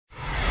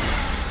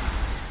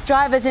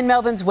Drivers in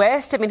Melbourne's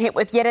west have been hit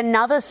with yet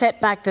another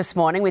setback this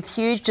morning, with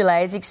huge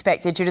delays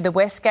expected due to the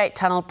Westgate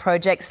Tunnel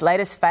project's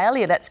latest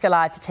failure. Let's go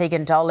live to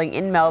Tegan Doling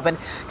in Melbourne.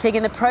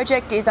 Tegan, the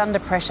project is under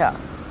pressure.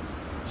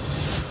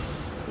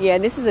 Yeah,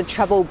 this is a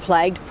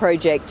trouble-plagued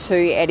project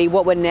too, Eddie.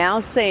 What we're now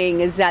seeing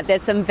is that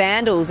there's some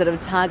vandals that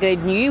have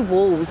targeted new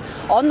walls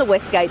on the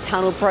Westgate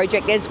Tunnel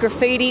project. There's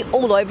graffiti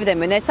all over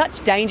them, and they're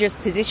such dangerous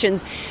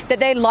positions that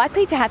they're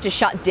likely to have to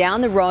shut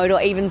down the road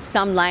or even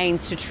some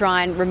lanes to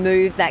try and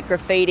remove that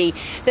graffiti.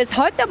 There's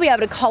hope they'll be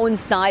able to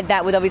coincide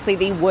that with obviously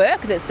the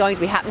work that's going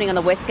to be happening on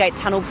the Westgate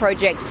Tunnel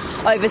project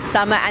over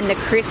summer and the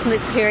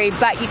Christmas period,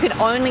 but you can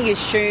only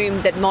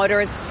assume that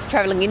motorists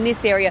travelling in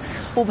this area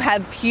will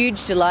have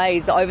huge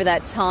delays over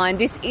that time.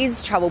 This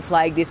is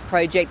trouble-plagued, this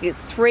project.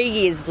 It's 3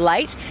 years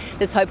late.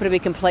 There's hope it'll be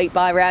complete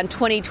by around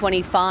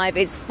 2025.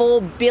 It's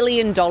 $4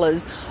 billion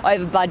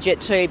over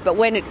budget too. But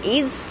when it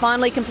is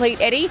finally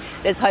complete, Eddie,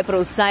 there's hope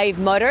it'll save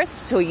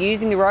motorists who are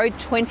using the road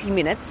 20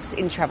 minutes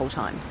in travel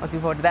time. Looking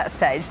forward to that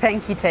stage.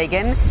 Thank you,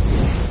 Tegan.